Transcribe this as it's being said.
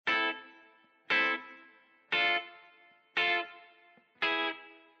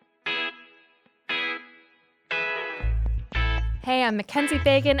Hey, I'm Mackenzie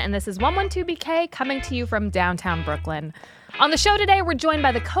Fagan, and this is 112BK coming to you from downtown Brooklyn. On the show today, we're joined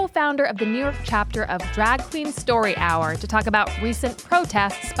by the co-founder of the New York chapter of Drag Queen Story Hour to talk about recent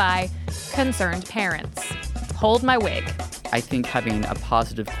protests by concerned parents. Hold my wig. I think having a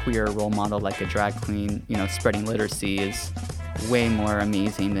positive queer role model like a drag queen, spreading literacy is way more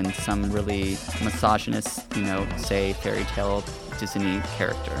amazing than some really misogynist, say fairy tale Disney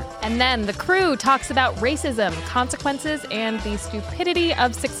character. And then the crew talks about racism, consequences, and the stupidity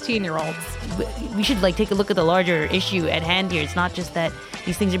of 16-year-olds. We should take a look at the larger issue at hand here. It's not just that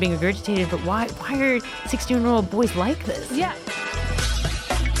these things are being regurgitated, but why are 16-year-old boys like this? Yeah.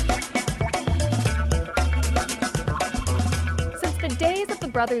 Since the days of the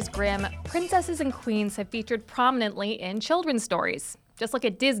Brothers Grimm, princesses and queens have featured prominently in children's stories. Just look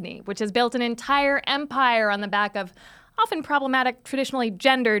at Disney, which has built an entire empire on the back of often problematic, traditionally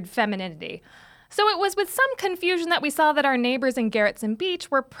gendered femininity. So it was with some confusion that we saw that our neighbors in Gerritsen Beach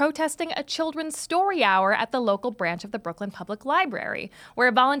were protesting a children's story hour at the local branch of the Brooklyn Public Library,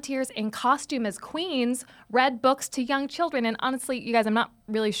 where volunteers in costume as queens read books to young children. And honestly, you guys, I'm not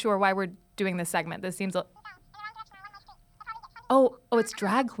really sure why we're doing this segment. This seems... Oh, it's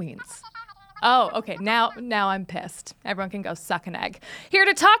drag queens. Oh, okay, now I'm pissed. Everyone can go suck an egg. Here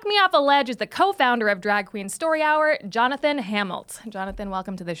to talk me off a ledge is the co-founder of Drag Queen Story Hour, Jonathan Hamelt. Jonathan,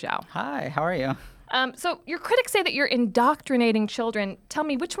 welcome to the show. Hi, how are you? So your critics say that you're indoctrinating children. Tell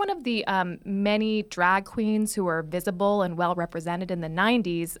me, which one of the many drag queens who were visible and well represented in the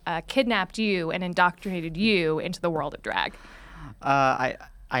 90s kidnapped you and indoctrinated you into the world of drag? I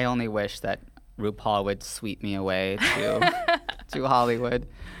only wish that RuPaul would sweep me away to Hollywood.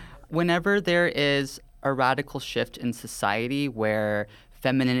 Whenever there is a radical shift in society where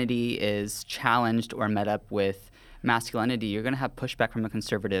femininity is challenged or met up with masculinity, you're going to have pushback from a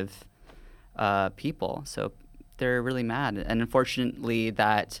conservative people. So they're really mad. And unfortunately,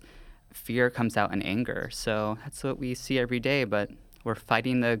 that fear comes out in anger. So that's what we see every day. But we're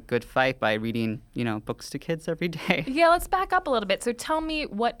fighting the good fight by reading, books to kids every day. Yeah, let's back up a little bit. So tell me,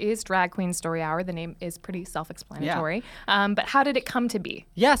 what is Drag Queen Story Hour? The name is pretty self-explanatory. Yeah. But how did it come to be?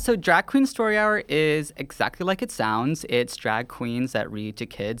 Yeah, so Drag Queen Story Hour is exactly like it sounds. It's drag queens that read to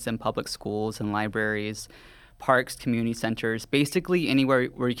kids in public schools and libraries, parks, community centers, basically anywhere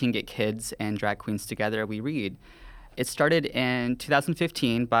where you can get kids and drag queens together, we read. It started in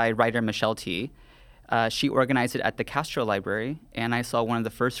 2015 by writer Michelle T. She organized it at the Castro Library, and I saw one of the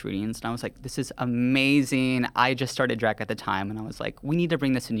first readings, and I was like, this is amazing. I just started drag at the time, and I was like, we need to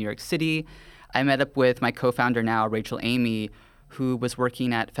bring this to New York City. I met up with my co-founder now, Rachel Amy, who was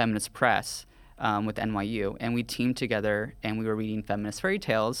working at Feminist Press with NYU, and we teamed together, and we were reading feminist fairy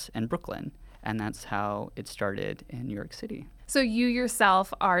tales in Brooklyn, and that's how it started in New York City. So you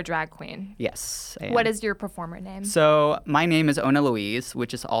yourself are a drag queen? Yes, I am. What is your performer name? So my name is Ona Louise,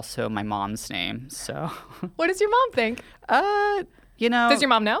 which is also my mom's name. So what does your mom think? Does your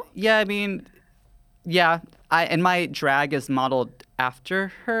mom know? Yeah, and my drag is modeled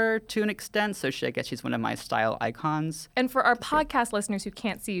after her to an extent, so I guess she's one of my style icons. And for our podcast listeners who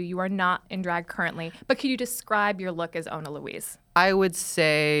can't see you, you are not in drag currently, but could you describe your look as Ona Louise? I would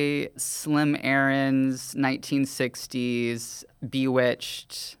say Slim Aaron's 1960s,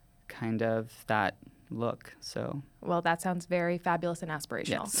 Bewitched, kind of that look. So, well, that sounds very fabulous and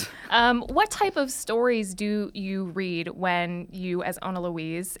aspirational. Yes. What type of stories do you read when you, as Ona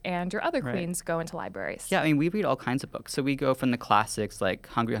Louise, and your other queens go into libraries? Yeah, we read all kinds of books. So we go from the classics like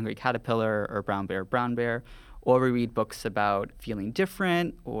Hungry Hungry Caterpillar or Brown Bear, Brown Bear, or we read books about feeling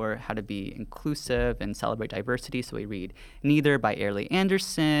different or how to be inclusive and celebrate diversity. So we read Neither by Airlie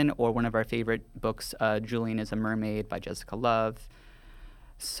Anderson, or one of our favorite books, Julian is a Mermaid by Jessica Love.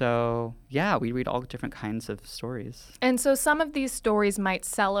 So, yeah, we read all different kinds of stories. And so some of these stories might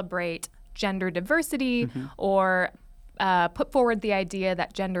celebrate gender diversity or put forward the idea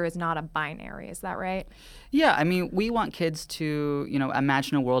that gender is not a binary. Is that right? Yeah, we want kids to,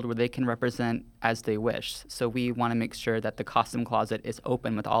 imagine a world where they can represent as they wish. So we want to make sure that the costume closet is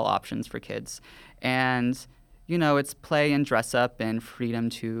open with all options for kids. And, it's play and dress up and freedom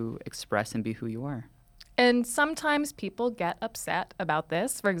to express and be who you are. And sometimes people get upset about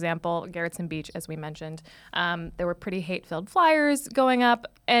this. For example, Gerritsen Beach, as we mentioned, there were pretty hate-filled flyers going up.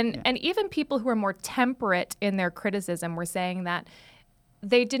 And even people who are more temperate in their criticism were saying that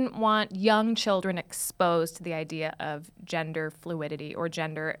they didn't want young children exposed to the idea of gender fluidity or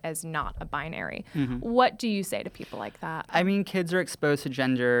gender as not a binary. What do you say to people like that? Kids are exposed to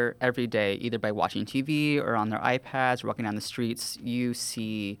gender every day, either by watching TV or on their iPads, or walking down the streets. You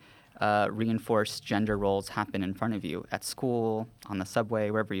see reinforced gender roles happen in front of you at school, on the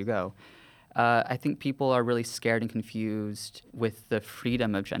subway, wherever you go. I think people are really scared and confused with the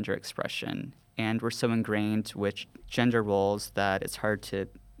freedom of gender expression. And we're so ingrained with gender roles that it's hard to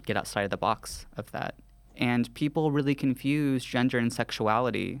get outside of the box of that. And people really confuse gender and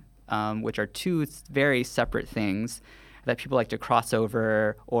sexuality, which are two very separate things that people like to cross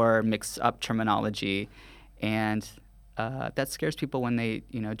over or mix up terminology. And that scares people when they,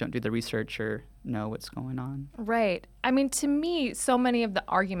 don't do the research or know what's going on. Right. I mean, to me, so many of the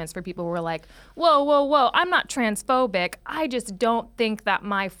arguments for people were like, whoa, I'm not transphobic. I just don't think that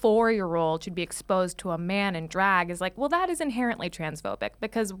my 4-year-old should be exposed to a man in drag is like, well, that is inherently transphobic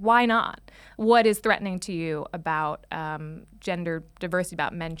because why not? What is threatening to you about gender diversity,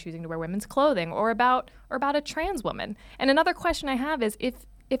 about men choosing to wear women's clothing or about a trans woman? And another question I have is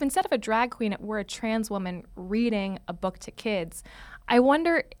if instead of a drag queen, it were a trans woman reading a book to kids, I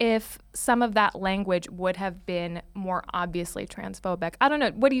wonder if some of that language would have been more obviously transphobic. I don't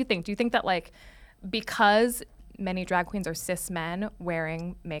know. What do you think? Do you think that, because many drag queens are cis men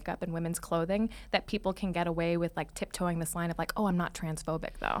wearing makeup and women's clothing, that people can get away with, tiptoeing this line of, oh, I'm not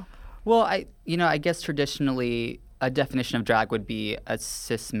transphobic, though? Well, I guess traditionally a definition of drag would be a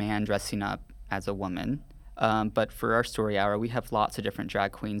cis man dressing up as a woman. But for our story hour, we have lots of different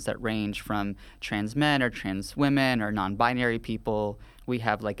drag queens that range from trans men or trans women or non-binary people. We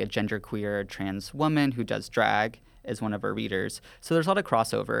have a genderqueer trans woman who does drag as one of our readers. So there's a lot of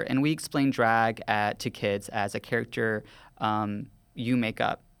crossover. And we explain drag to kids as a character you make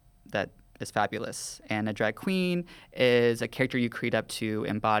up that is fabulous. And a drag queen is a character you create up to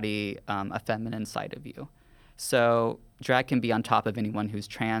embody a feminine side of you. So drag can be on top of anyone who's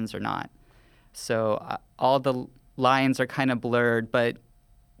trans or not. So all the lines are kind of blurred, but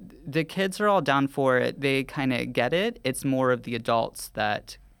the kids are all down for it. They kind of get it. It's more of the adults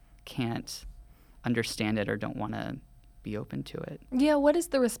that can't understand it or don't want to be open to it. Yeah, what is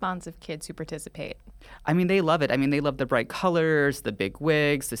the response of kids who participate? I mean, they love it. I mean, they love the bright colors, the big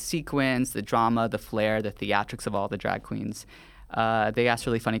wigs, the sequins, the drama, the flair, the theatrics of all the drag queens. They ask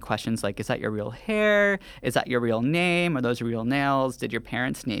really funny questions like, is that your real hair? Is that your real name? Are those your real nails? Did your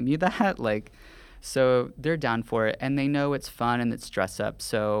parents name you that? So they're down for it, and they know it's fun and it's dress up.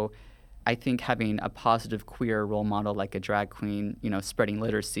 So I think having a positive queer role model like a drag queen, spreading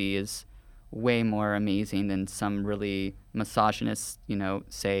literacy is way more amazing than some really misogynist,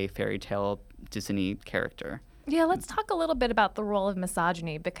 say, fairy tale Disney character. Yeah, let's talk a little bit about the role of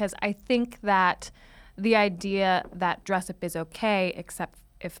misogyny, because I think that the idea that dress up is okay, except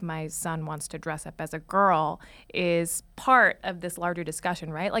if my son wants to dress up as a girl, is part of this larger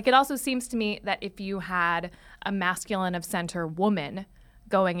discussion, right? It also seems to me that if you had a masculine of center woman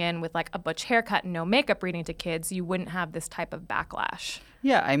going in with a butch haircut and no makeup reading to kids, you wouldn't have this type of backlash.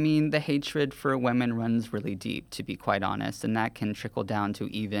 Yeah, I mean, the hatred for women runs really deep, to be quite honest, and that can trickle down to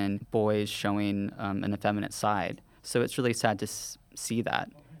even boys showing an effeminate side. So it's really sad to see that.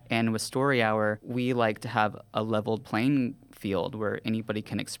 And with Story Hour, we like to have a leveled playing field where anybody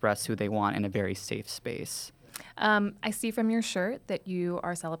can express who they want in a very safe space. I see from your shirt that you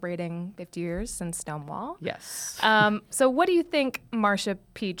are celebrating 50 years since Stonewall. Yes. So what do you think Marsha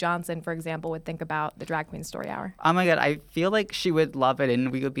P. Johnson, for example, would think about the Drag Queen Story Hour? Oh my God, I feel like she would love it,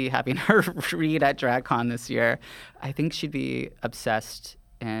 and we would be having her read at DragCon this year. I think she'd be obsessed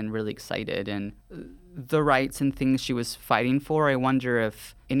and really excited. And the rights and things she was fighting for, I wonder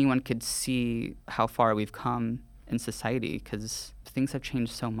if anyone could see how far we've come in society, because things have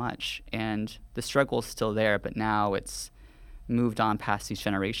changed so much and the struggle is still there, but now it's moved on past these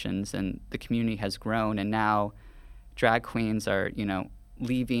generations and the community has grown, and now drag queens are,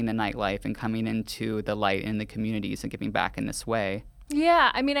 leaving the nightlife and coming into the light in the communities and giving back in this way.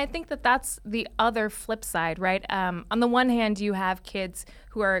 Yeah, I mean, I think that that's the other flip side, right? On the one hand, you have kids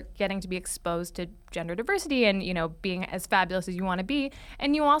who are getting to be exposed to gender diversity and, being as fabulous as you want to be.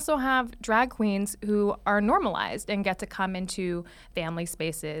 And you also have drag queens who are normalized and get to come into family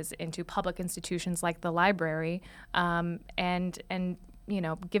spaces, into public institutions like the library, and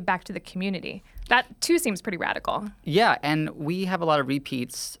give back to the community. That, too, seems pretty radical. Yeah, and we have a lot of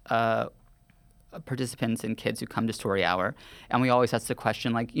repeats participants and kids who come to Story Hour, and we always ask the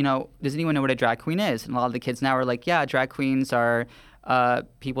question, does anyone know what a drag queen is? And a lot of the kids now are like, yeah, drag queens are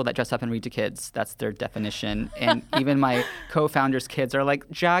people that dress up and read to kids. That's their definition. And even my co-founders' kids are like,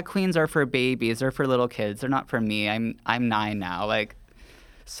 drag queens are for babies. They're for little kids. They're not for me. I'm 9 now.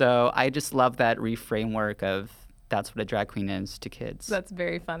 So I just love that reframework of that's what a drag queen is to kids. That's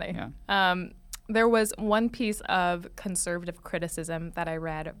very funny. Yeah. There was one piece of conservative criticism that I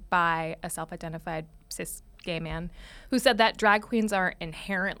read by a self-identified cis gay man who said that drag queens are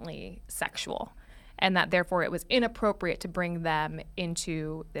inherently sexual. and that therefore it was inappropriate to bring them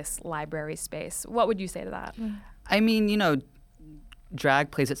into this library space. What would you say to that? I mean,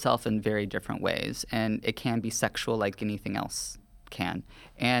 drag plays itself in very different ways, and it can be sexual like anything else can.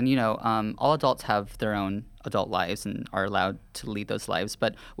 And, all adults have their own adult lives and are allowed to lead those lives.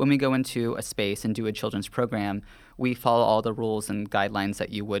 But when we go into a space and do a children's program, we follow all the rules and guidelines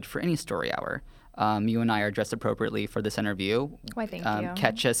that you would for any story hour. You and I are dressed appropriately for this interview. Why, thank you.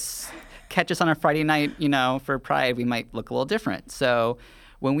 Catch us on a Friday night, for Pride, we might look a little different. So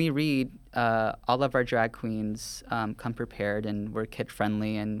when we read, all of our drag queens come prepared, and we're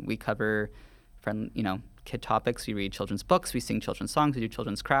kid-friendly, and we cover, kid topics. We read children's books, we sing children's songs, we do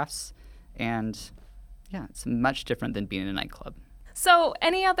children's crafts, and yeah, it's much different than being in a nightclub. So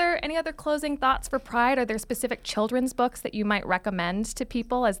any other closing thoughts for Pride? Are there specific children's books that you might recommend to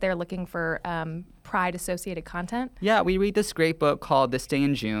people as they're looking for Pride-associated content? Yeah, we read this great book called This Day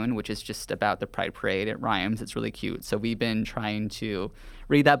in June, which is just about the Pride Parade. It rhymes. It's really cute. So we've been trying to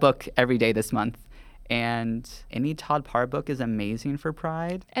read that book every day this month. And any Todd Parr book is amazing for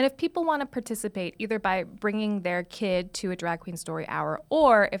Pride. And if people want to participate, either by bringing their kid to a Drag Queen Story Hour,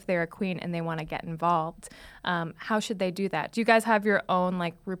 or if they're a queen and they want to get involved, how should they do that? Do you guys have your own,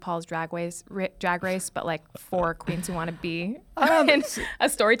 like, RuPaul's Drag Race, but, like, for queens who want to be a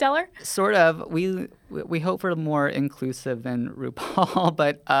storyteller? Sort of. We hope for more inclusive than RuPaul.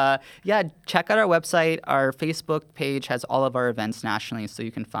 But, yeah, check out our website. Our Facebook page has all of our events nationally, so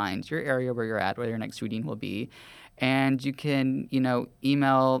you can find your area where you're at, where your next reading will be. And you can,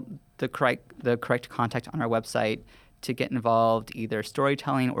 email the correct contact on our website to get involved, either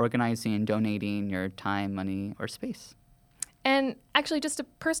storytelling, organizing, donating your time, money, or space. And actually, just a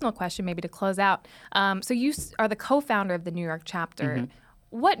personal question maybe to close out. So you are the co-founder of the New York chapter. Mm-hmm.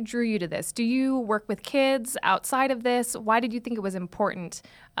 What drew you to this? Do you work with kids outside of this? Why did you think it was important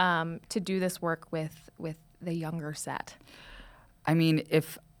to do this work with the younger set? I mean,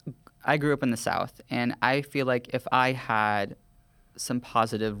 if I grew up in the South, and I feel like if I had some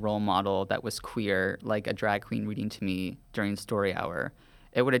positive role model that was queer, like a drag queen reading to me during story hour,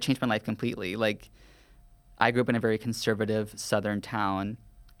 it would have changed my life completely. Like, I grew up in a very conservative Southern town,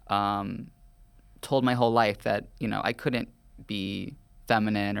 told my whole life that, I couldn't be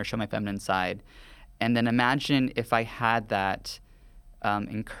feminine or show my feminine side. And then imagine if I had that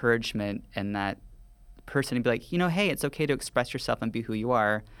encouragement and that person to be like, hey, it's okay to express yourself and be who you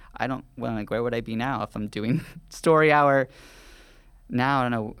are. Where would I be now if I'm doing story hour? Now I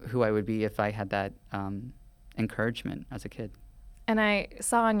don't know who I would be if I had that encouragement as a kid. And I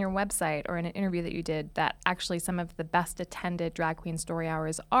saw on your website or in an interview that you did that actually some of the best attended drag queen story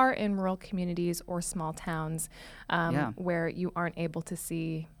hours are in rural communities or small towns where you aren't able to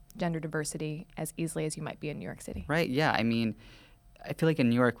see gender diversity as easily as you might be in New York City. Right, yeah. I mean, I feel like in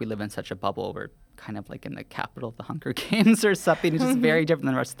New York we live in such a bubble. We're kind of like in the capital of the Hunger Games or something. It's just very different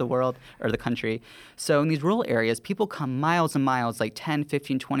than the rest of the world or the country. So in these rural areas, people come miles and miles, like 10,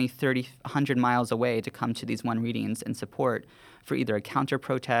 15, 20, 30, 100 miles away to come to these one readings and support for either a counter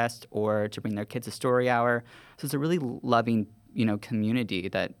protest or to bring their kids a story hour. So it's a really loving, community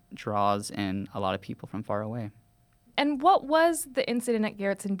that draws in a lot of people from far away. And what was the incident at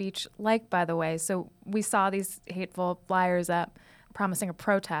Garrettson Beach like, by the way? So we saw these hateful flyers up promising a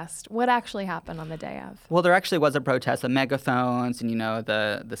protest. What actually happened on the day of? Well, there actually was a protest, the megaphones and,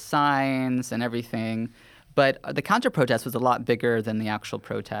 the signs and everything. But the counter-protest was a lot bigger than the actual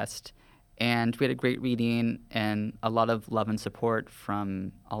protest. And we had a great reading and a lot of love and support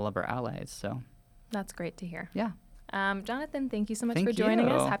from all of our allies. So that's great to hear. Yeah. Jonathan, thank you so much for joining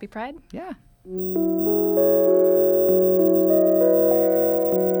us. Happy Pride. Yeah.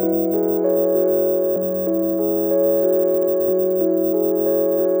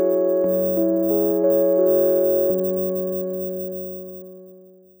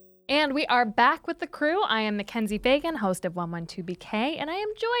 And we are back with the crew. I am Mackenzie Fagan, host of 112BK, and I am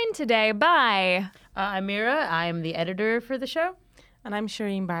joined today by... I'm Mira. I'm the editor for the show. And I'm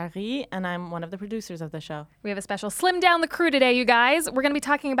Shireen Bari, and I'm one of the producers of the show. We have a special slim down the crew today, you guys. We're going to be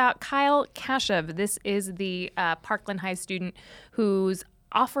talking about Kyle Kashuv. This is the Parkland High student whose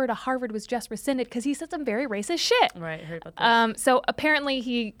offer to Harvard was just rescinded because he said some very racist shit. Right, I heard about this. So apparently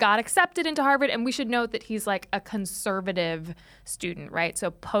he got accepted into Harvard, and we should note that he's like a conservative student, right?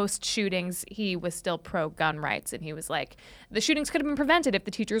 So post-shootings, he was still pro-gun rights, and he was like, the shootings could have been prevented if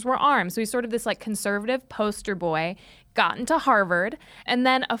the teachers were armed. So he's sort of this like conservative poster boy, got into Harvard, and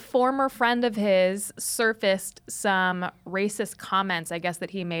then a former friend of his surfaced some racist comments, I guess,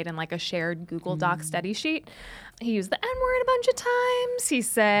 that he made in like a shared Google Doc study sheet. He used the N-word a bunch of times. He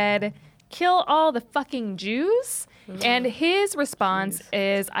said, kill all the fucking Jews. And his response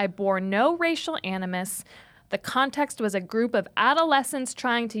is, I bore no racial animus. The context was a group of adolescents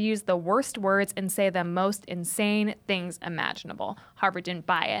trying to use the worst words and say the most insane things imaginable. Harvard didn't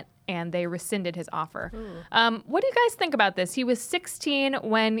buy it, and they rescinded his offer. What do you guys think about this? He was 16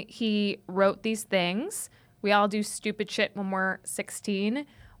 when he wrote these things. We all do stupid shit when we're 16.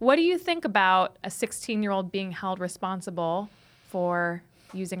 What do you think about a 16-year-old being held responsible for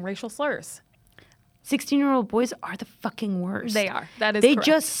using racial slurs? 16-year-old boys are the fucking worst. They are. That is They correct.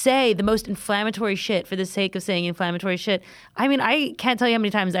 just say the most inflammatory shit for the sake of saying inflammatory shit. I mean, I can't tell you how many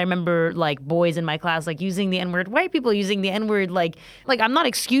times I remember like boys in my class like using the N-word, white people using the N-word. Like I'm not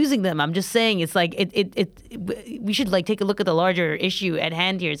excusing them. I'm just saying it's like we should like take a look at the larger issue at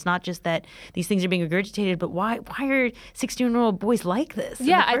hand here. It's not just that these things are being regurgitated, but why are 16-year-old boys like this? in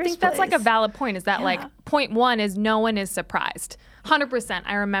Yeah, the I first think that's like a place? valid point, is that like point one is no one is surprised. 100%.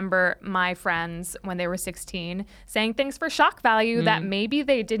 I remember my friends when they were 16 saying things for shock value that maybe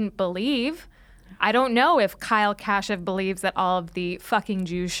they didn't believe. I don't know if Kyle Kashev believes that all of the fucking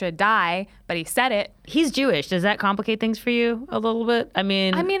Jews should die, but he said it. He's Jewish. Does that complicate things for you a little bit? I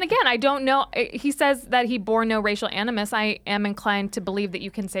mean, Again, I don't know. He says that he bore no racial animus. I am inclined to believe that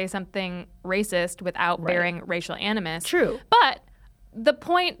you can say something racist without bearing racial animus. True. But the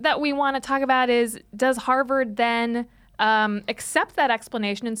point that we want to talk about is, does Harvard then accept that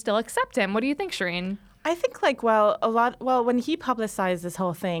explanation and still accept him? What do you think, Shireen? I think when he publicized this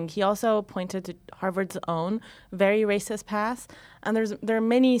whole thing, he also pointed to Harvard's own very racist past. And there are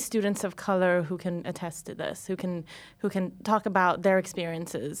many students of color who can attest to this, who can talk about their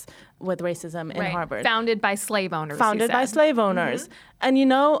experiences with racism in Harvard. Founded by slave owners. Founded by slave owners. And,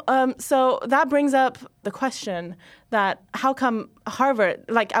 so that brings up the question that how come Harvard,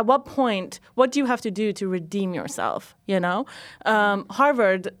 like at what point, what do you have to do to redeem yourself,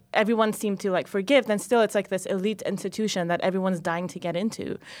 Harvard, everyone seemed to like forgive, then still it's like this elite institution that everyone's dying to get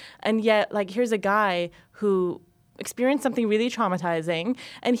into. And yet, like, here's a guy who experienced something really traumatizing,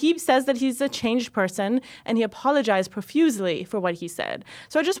 and he says that he's a changed person, and he apologized profusely for what he said.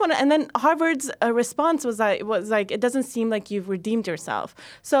 So I just want to, and then Harvard's response was like, it doesn't seem like you've redeemed yourself.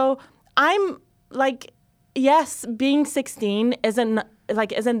 So I'm like, yes, being 16 isn't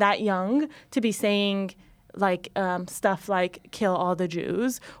that young to be saying like stuff like kill all the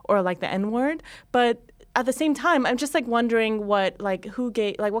Jews or like the N-word, but at the same time, I'm just like wondering what kind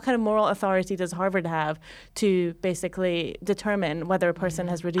of moral authority does Harvard have to basically determine whether a person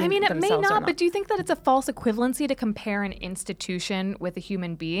has redeemed themselves it may or not, but do you think that it's a false equivalency to compare an institution with a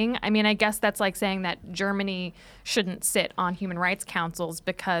human being? I mean, I guess that's like saying that Germany shouldn't sit on human rights councils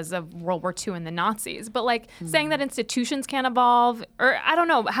because of World War II and the Nazis. But like saying that institutions can evolve, or I don't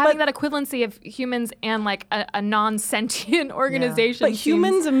know, having that equivalency of humans and like a non-sentient organization. But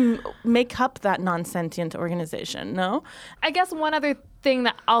humans make up that non-sentient organization, no? I guess one other thing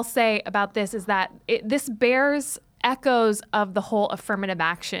that I'll say about this is that this bears echoes of the whole affirmative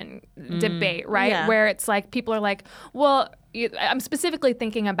action debate, right? Yeah. Where it's like people are like, well, I'm specifically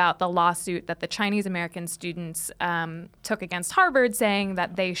thinking about the lawsuit that the Chinese American students took against Harvard, saying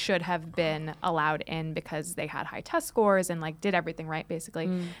that they should have been allowed in because they had high test scores and like did everything right, basically.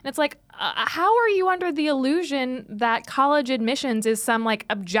 And it's like, how are you under the illusion that college admissions is some like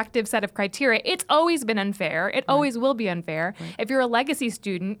objective set of criteria? It's always been unfair. It always will be unfair. If you're a legacy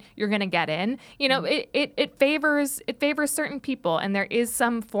student, you're going to get in. It favors certain people, and there is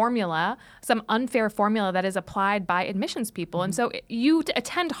some formula, some unfair formula that is applied by admissions people. And so you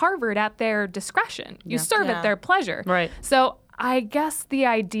attend Harvard at their discretion. You serve at their pleasure. Right. So I guess the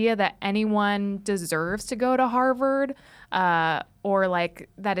idea that anyone deserves to go to Harvard or like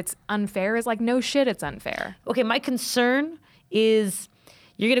that it's unfair is like, no shit, it's unfair. Okay, my concern is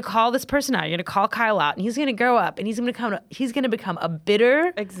you're going to call this person out. You're going to call Kyle out, and he's going to grow up, and he's going to become a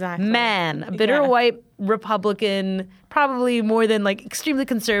bitter man, a bitter white Republican, probably more than like extremely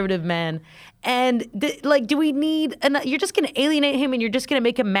conservative man. And do we need? You're just going to alienate him, and you're just going to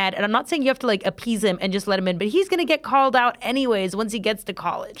make him mad. And I'm not saying you have to like appease him and just let him in, but he's going to get called out anyways once he gets to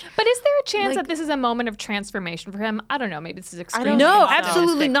college. But is there a chance that this is a moment of transformation for him? I don't know. Maybe this is extreme. No,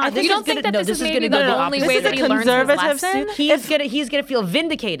 absolutely not. You don't think that this is maybe the only way that he learns his lesson? He's gonna feel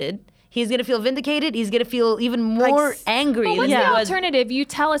vindicated. He's going to feel vindicated. He's going to feel even more angry. But what's the alternative? You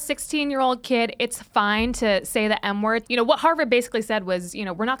tell a 16-year-old kid it's fine to say the M-word. What Harvard basically said was,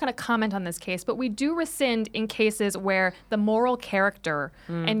 we're not going to comment on this case, but we do rescind in cases where the moral character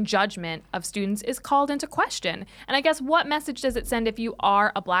and judgment of students is called into question. And I guess what message does it send if you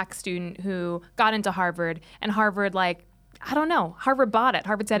are a black student who got into Harvard and Harvard, like, I don't know, Harvard bought it.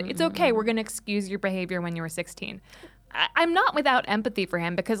 Harvard said, it's okay, we're going to excuse your behavior when you were 16. I'm not without empathy for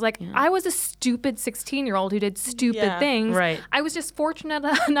him because, like, I was a stupid 16-year-old who did stupid things. Right. I was just fortunate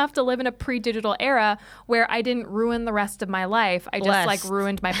enough to live in a pre-digital era where I didn't ruin the rest of my life. I just, like,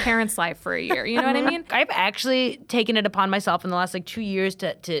 ruined my parents' life for a year. You know what I mean? I've actually taken it upon myself in the last, like, 2 years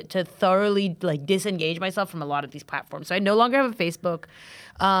to thoroughly, like, disengage myself from a lot of these platforms. So I no longer have a Facebook.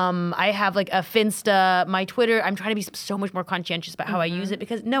 I have like a Finsta, my Twitter. I'm trying to be so much more conscientious about how I use it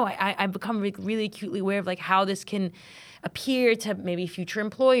because I've become really acutely aware of like how this can appear to maybe future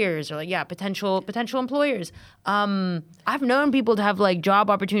employers or like potential employers. I've known people to have like job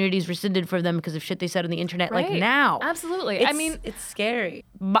opportunities rescinded for them because of shit they said on the internet. Right. Like now, Absolutely. I mean, it's scary.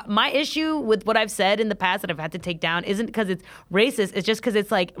 My issue with what I've said in the past that I've had to take down isn't because it's racist. It's just because it's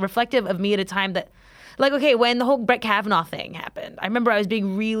like reflective of me at a time that. Like, okay, when the whole Brett Kavanaugh thing happened, I remember I was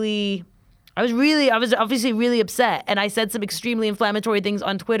obviously really upset. And I said some extremely inflammatory things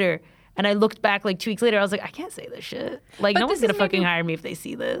on Twitter. And I looked back like 2 weeks later, I was like, I can't say this shit. Like, no one's going to fucking hire me if they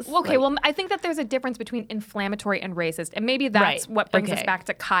see this. Okay, like, well, I think that there's a difference between inflammatory and racist. And maybe that's what brings us back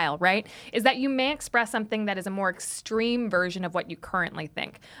to Kyle, right? Is that you may express something that is a more extreme version of what you currently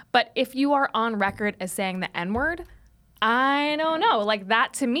think. But if you are on record as saying the N-word, I don't know. Like,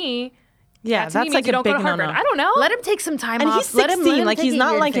 that to me... Yeah, that's like you a don't big go to Harvard. no-no. I don't know. Let him take some time And off. he's 16. Like, he's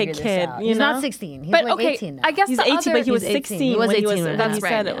not like a kid. kid. He's not 16. He's But like okay, 18 now. I guess He's the 18, other, but he was He's 18. 16 He was when 18 he was when That's he right.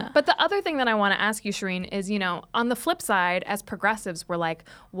 said it. But the other thing that I want to ask you, Shireen, is, you know, on the flip side, as progressives, we're like,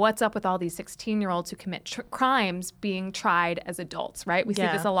 what's up with all these 16-year-olds who commit crimes being tried as adults, right? We see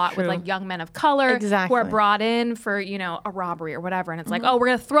Yeah, this a lot with true. like young men of color who are Exactly. brought in for, you know, a robbery or whatever. And it's like, oh, we're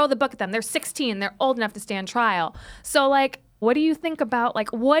going to throw the book at them. They're 16. They're old enough to stand trial. So, like, what do you think about, like,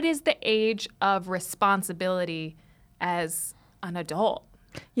 what is the age of responsibility as an adult?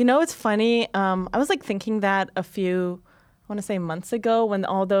 You know, it's funny. I was like thinking that I want to say months ago when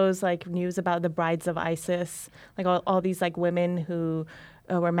all those like news about the brides of ISIS, like all these like women who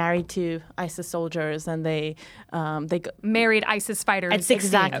were married to ISIS soldiers and they Married ISIS fighters. At 16.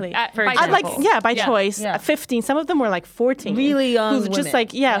 Exactly. For For example. by choice. Yeah. At 15. Some of them were like 14. Really young Who just women.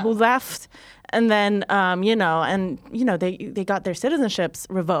 like, who left. And then, they got their citizenships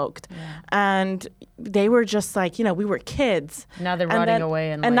revoked. And they were just like, we were kids. Now they're And rotting then-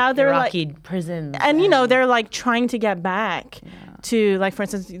 away in and like now they're Iraqi prisons. And, they're like trying to get back to, like, for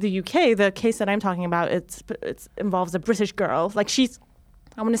instance, the UK. The case that I'm talking about, it involves a British girl. Like, she's,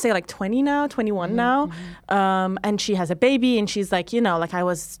 I want to say like 20 now, 21 now. And she has a baby and she's like, like, I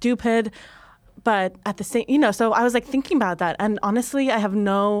was stupid. But at the same, so I was like thinking about that. And honestly, I have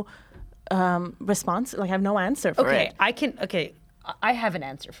no response. Like, I have no answer for it. I have an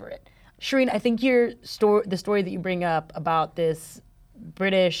answer for it. Shireen, I think the story that you bring up about this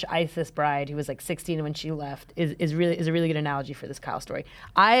British ISIS bride who was like 16 when she left is a really good analogy for this Kyle story.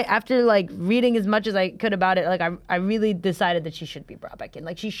 After like reading as much as I could about it, like I really decided that she should be brought back in.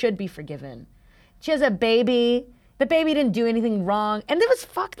 Like, she should be forgiven. She has a baby. The baby didn't do anything wrong. And it was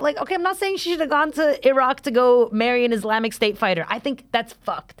fucked. Like, okay, I'm not saying she should have gone to Iraq to go marry an Islamic State fighter. I think that's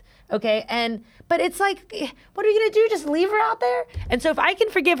fucked. Okay, but it's like, what are you gonna do? Just leave her out there? And so if I can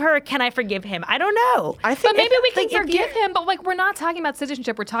forgive her, can I forgive him? I don't know. But maybe we can forgive him, but like, we're not talking about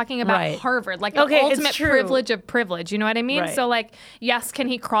citizenship. We're talking about Harvard, like the ultimate privilege of privilege. You know what I mean? Right. So like, yes, can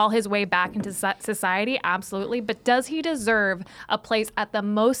he crawl his way back into society? Absolutely. But does he deserve a place at the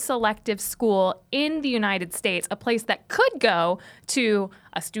most selective school in the United States, a place that could go to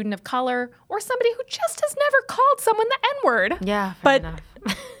a student of color or somebody who just has never called someone the N-word? Yeah, But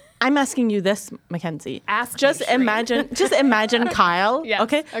I'm asking you this, Mackenzie. Just imagine Kyle. Yes,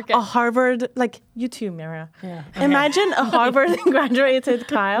 Okay? okay. A Harvard, like you too, Mira. Yeah. Imagine a Harvard graduated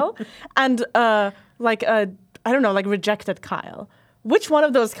Kyle and rejected Kyle. Which one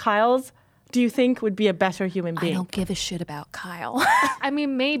of those Kyles do you think would be a better human being? I don't give a shit about Kyle. I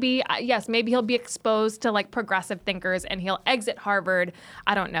mean, maybe he'll be exposed to like progressive thinkers and he'll exit Harvard,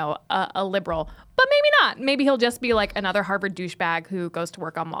 I don't know, a liberal. But maybe not. Maybe he'll just be like another Harvard douchebag who goes to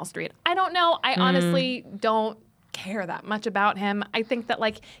work on Wall Street. I don't know. I honestly don't care that much about him. I think that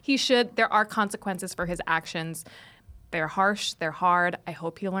like there are consequences for his actions. They're harsh, they're hard. I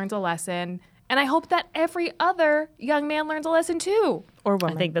hope he learns a lesson. And I hope that every other young man learns a lesson too. Or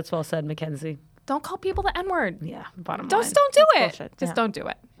woman. I think that's well said, Mackenzie. Don't call people the N-word. Yeah, bottom line. Just don't do it. bullshit. Just Yeah. don't do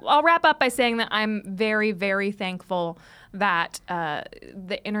it. I'll wrap up by saying that I'm very, very thankful that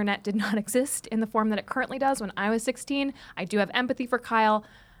the internet did not exist in the form that it currently does when I was 16. I do have empathy for Kyle.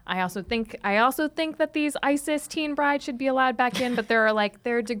 I also think that these ISIS teen brides should be allowed back in, but there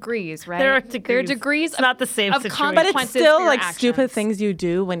are degrees, right? There are degrees. There are degrees. It's not the same of situation. But it's consequences still for your like stupid actions. things you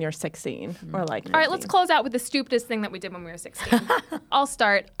do when you're 16 or like. All right, let's close out with the stupidest thing that we did when we were 16. I'll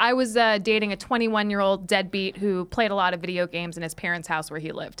start. I was dating a 21-year-old deadbeat who played a lot of video games in his parents' house where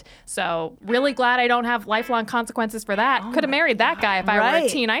he lived. So really glad I don't have lifelong consequences for that. Could have married that guy if I were a Right.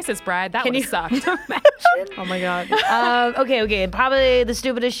 teen ISIS bride. That would have sucked. Imagine. Oh my god. Okay. Probably the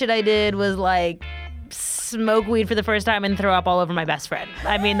stupidest shit I did was like smoke weed for the first time and throw up all over my best friend.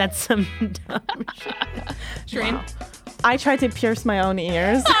 I mean, that's some dumb shit. Shereen? I tried to pierce my own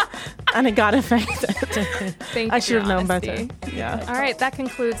ears, and it got infected. Thank you I for should have your known honesty. better. Yeah. All right, that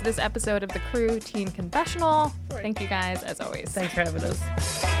concludes this episode of The Crew Teen Confessional. Thank you guys, as always. Thanks for having us.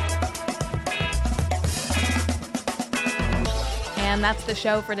 And that's the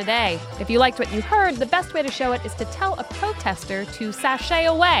show for today. If you liked what you heard, the best way to show it is to tell a protester to sashay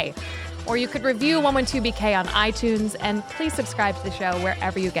away. Or you could review 112BK on iTunes, and please subscribe to the show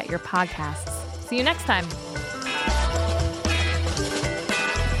wherever you get your podcasts. See you next time.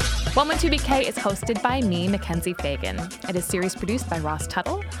 112BK is hosted by me, Mackenzie Fagan. It is series produced by Ross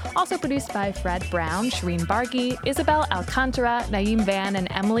Tuttle, also produced by Fred Brown, Shireen Bargi, Isabel Alcantara, Naeem Van, and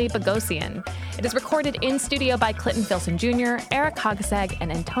Emily Bogosian. It is recorded in studio by Clinton Filson Jr., Eric Hogaseg,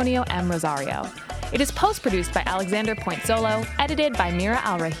 and Antonio M. Rosario. It is post-produced by Alexander Pointzolo, edited by Mira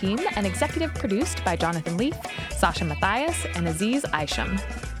Al-Rahim, and executive produced by Jonathan Leaf, Sasha Matthias, and Aziz Isham.